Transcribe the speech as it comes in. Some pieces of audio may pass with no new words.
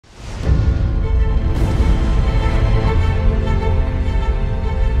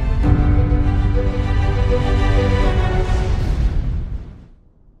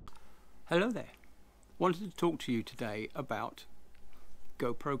Hello there. Wanted to talk to you today about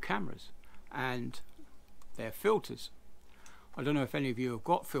GoPro cameras and their filters. I don't know if any of you have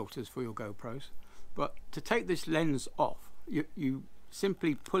got filters for your GoPros, but to take this lens off, you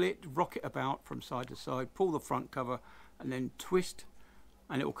simply pull it, rock it about from side to side, pull the front cover and then twist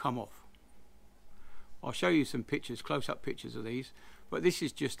and it will come off. I'll show you some pictures, close-up pictures of these, but this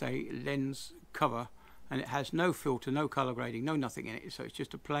is just a lens cover and it has no filter, no color grading, no nothing in it, so it's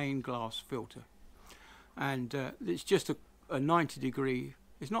just a plain glass filter. And it's just a 90-degree,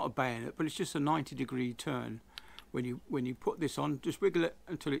 it's not a bayonet, but it's just a 90-degree turn. When you put this on, just wiggle it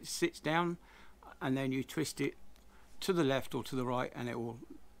until it sits down and then you twist it to the left or to the right and it will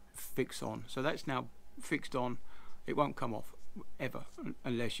fix on. So that's now fixed on. It won't come off ever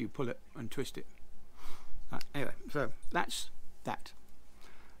unless you pull it and twist it. Anyway, so that's that.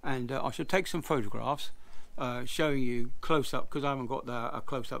 And I should take some photographs showing you close-up, because I haven't got a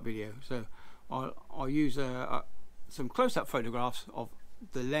close-up video. So I'll use some close-up photographs of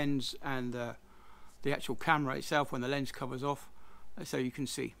the lens and the actual camera itself when the lens covers off, so you can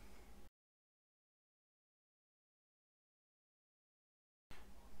see.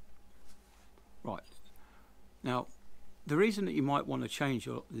 Right, now the reason that you might want to change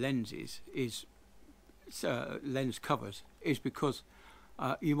your lenses is lens covers is because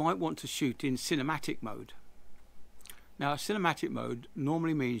you might want to shoot in cinematic mode. Now cinematic mode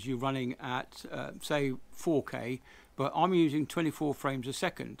normally means you're running at say 4K, but I'm using 24 frames a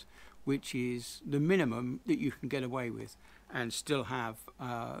second, which is the minimum that you can get away with and still have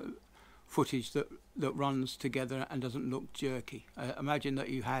footage that runs together and doesn't look jerky. Imagine that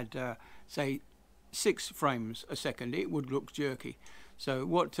you had say 6 frames a second, it would look jerky. So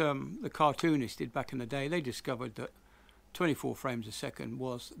what the cartoonists did back in the day, they discovered that 24 frames a second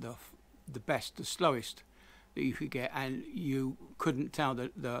was the best, the slowest that you could get, and you couldn't tell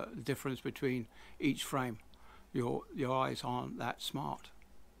the difference between each frame. Your eyes aren't that smart.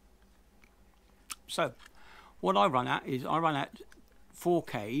 So what I run at is I run at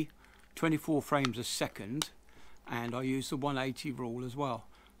 4K 24 frames a second, and I use the 180 rule as well.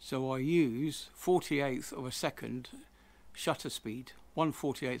 So I use 1/48 of a second shutter speed,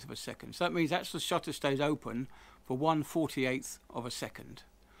 1/48 of a second. So that means that's the shutter stays open for 1/48 of a second,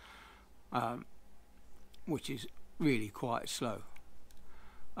 which is really quite slow.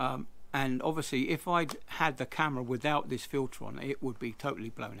 And obviously if I'd had the camera without this filter on, it would be totally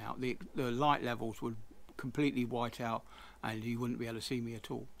blown out. The light levels would completely white out and you wouldn't be able to see me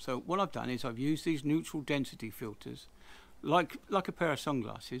at all. So what I've done is I've used these neutral density filters like a pair of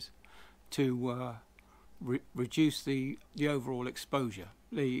sunglasses to reduce the overall exposure.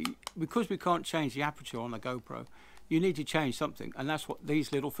 Because we can't change the aperture on the GoPro, you need to change something, and that's what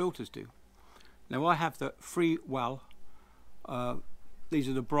these little filters do. Now I have the Freewell, these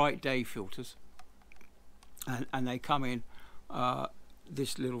are the bright day filters, and they come in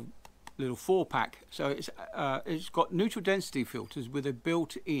this little 4-pack. So it's got neutral density filters with a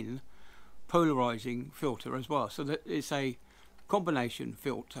built-in polarising filter as well, so that it's a combination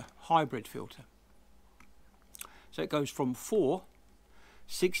filter, hybrid filter. So it goes from 4,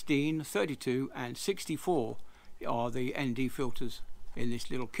 16, 32 and 64 are the ND filters in this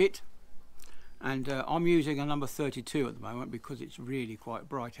little kit, and I'm using a number 32 at the moment because it's really quite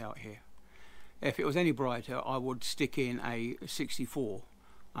bright out here. If it was any brighter I would stick in a 64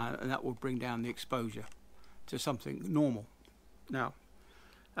 and that would bring down the exposure to something normal. Now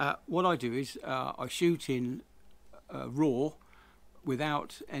what I do is I shoot in RAW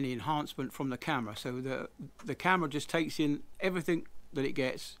without any enhancement from the camera, so the camera just takes in everything that it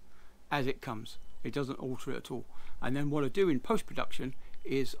gets as it comes. It doesn't alter it at all. And then what I do in post-production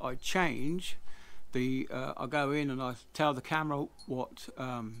is I change the I go in and I tell the camera what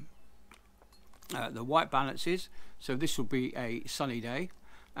the white balance is. So this will be a sunny day.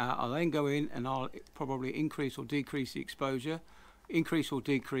 I'll then go in and I'll probably increase or decrease the exposure, increase or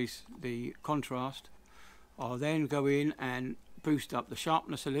decrease the contrast. I'll then go in and boost up the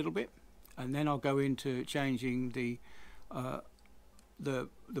sharpness a little bit, and then I'll go into changing the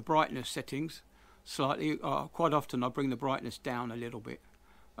brightness settings slightly. Quite often I bring the brightness down a little bit.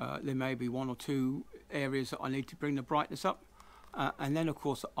 There may be 1 or 2 areas that I need to bring the brightness up, and then of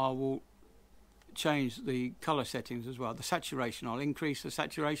course I will change the color settings as well. The saturation, I'll increase the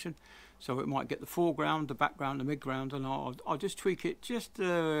saturation, so it might get the foreground, the background, the midground, and I'll just tweak it just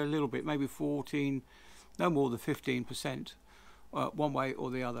a little bit, maybe 14, no more than 15%, one way or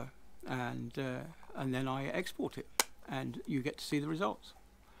the other, and then I export it and you get to see the results.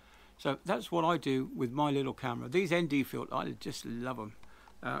 So that's what I do with my little camera. These ND filters, I just love them.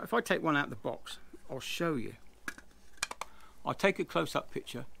 If I take one out of the box, I'll show you. I'll take a close-up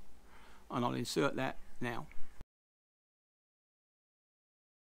picture and I'll insert that now.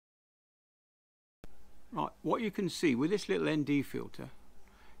 Right, what you can see with this little ND filter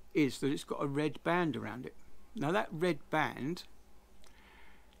is that it's got a red band around it. Now that red band,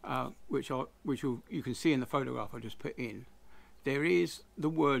 which you can see in the photograph I just put in, there is the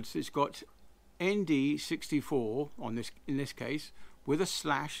words. It's got ND64 on this, in this case, with a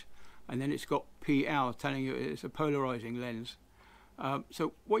slash, and then it's got PL telling you it's a polarizing lens.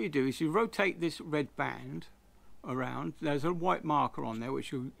 So what you do is you rotate this red band around. There's a white marker on there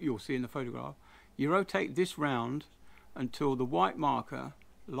which you'll see in the photograph. You rotate this round until the white marker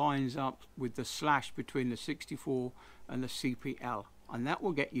lines up with the slash between the 64 and the CPL, and that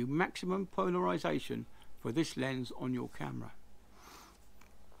will get you maximum polarization for this lens on your camera.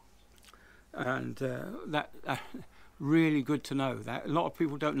 And that really good to know. That a lot of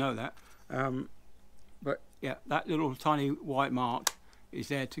people don't know that, but yeah, that little tiny white mark is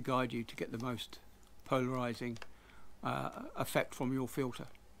there to guide you to get the most polarizing effect from your filter.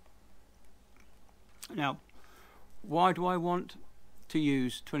 Now, why do I want to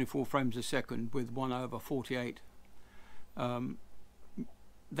use 24 frames a second with 1/48?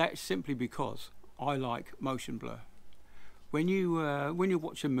 That's simply because I like motion blur. When you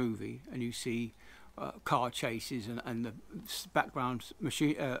watch a movie and you see car chases and the background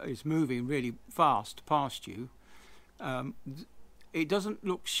machine is moving really fast past you, it doesn't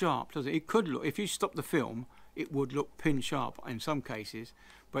look sharp, does it? It could look, if you stop the film, it would look pin sharp in some cases.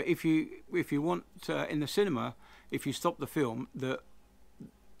 But if you want in the cinema, if you stop the film, the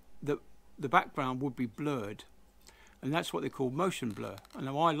background would be blurred, and that's what they call motion blur. And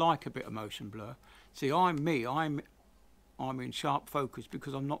now I like a bit of motion blur. See, I'm in sharp focus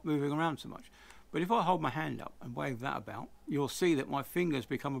because I'm not moving around so much. But if I hold my hand up and wave that about, you'll see that my fingers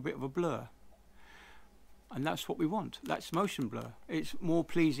become a bit of a blur, and that's what we want. That's motion blur. It's more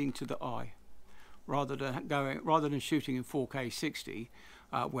pleasing to the eye, rather than shooting in 4K 60,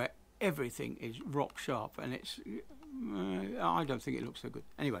 where everything is rock sharp, and it's I don't think it looks so good.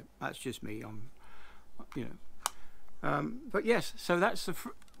 Anyway, that's just me. But yes, so that's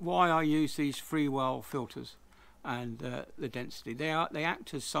why I use these Freewell filters and the density. They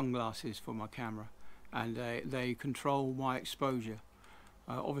act as sunglasses for my camera, and they control my exposure.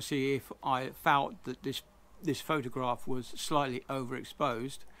 Obviously, if I felt that this photograph was slightly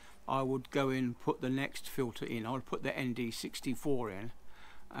overexposed, I would go in and put the next filter in. I would put the ND64 in,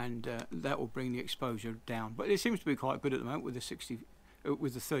 and that will bring the exposure down. But it seems to be quite good at the moment with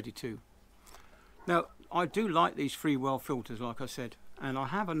the 32. Now, I do like these Freewell filters, like I said, and I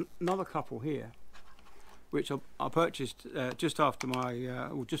have another couple here, which I purchased just after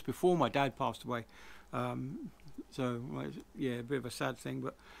or just before my dad passed away. So yeah, a bit of a sad thing,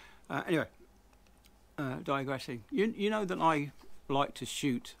 but anyway, digressing. You know that I like to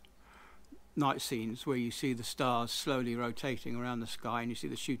shoot night scenes where you see the stars slowly rotating around the sky and you see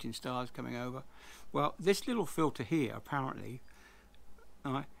the shooting stars coming over. Well, this little filter here apparently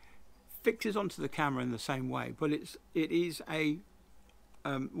fixes onto the camera in the same way, but it is a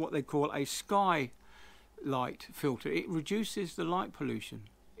what they call a sky light filter. It reduces the light pollution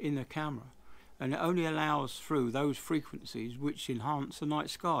in the camera, and it only allows through those frequencies which enhance the night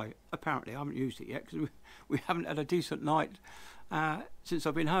sky. Apparently, I haven't used it yet because we haven't had a decent night since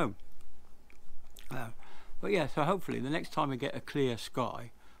I've been home. But yeah, so hopefully the next time we get a clear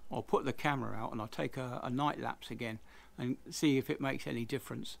sky, I'll put the camera out and I'll take a night lapse again and see if it makes any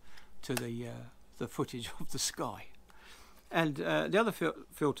difference to the footage of the sky. And the other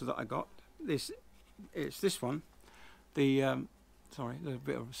filter that I got, it's this one. Sorry, there's a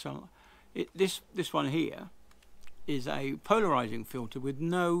bit of sunlight. This one here is a polarizing filter with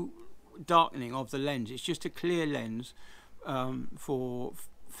no darkening of the lens. It's just a clear lens for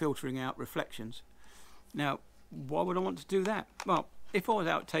filtering out reflections. Now, why would I want to do that? Well, if I was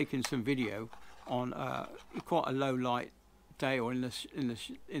out taking some video on quite a low light day or in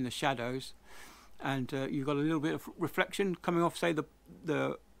the shadows, and you've got a little bit of reflection coming off, say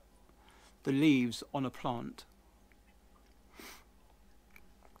the leaves on a plant.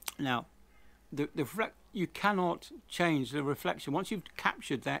 Now, you cannot change the reflection. Once you've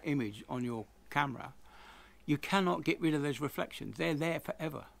captured that image on your camera, you cannot get rid of those reflections. They're there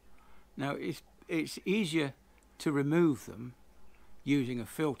forever. Now, it's easier to remove them using a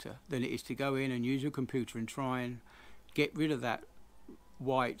filter than it is to go in and use your computer and try and get rid of that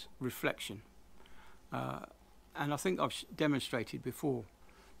white reflection. And I think I've demonstrated before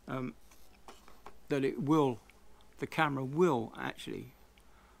that the camera will actually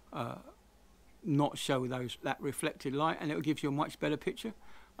not show that reflected light, and it will give you a much better picture.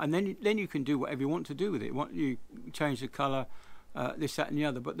 And then you can do whatever you want to do with it. You change the color, this, that and the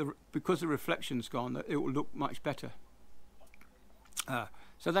other, but because the reflection's gone, it will look much better.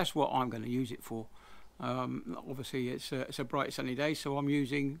 So that's what I'm going to use it for. Obviously it's a bright sunny day, so I'm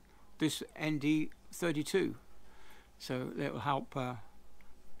using this ND32, so it will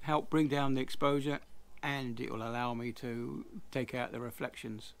help bring down the exposure, and it will allow me to take out the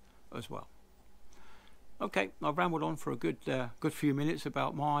reflections as well. Okay, I've rambled on for a good few minutes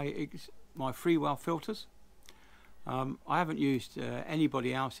about my Freewell filters. I haven't used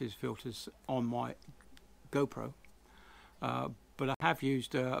anybody else's filters on my GoPro, but I have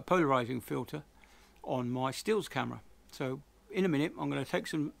used a polarising filter on my stills camera. So in a minute I'm going to take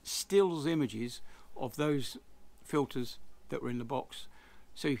some stills images of those filters that were in the box,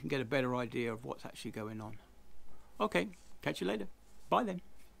 so you can get a better idea of what's actually going on. Okay, catch you later. Bye then.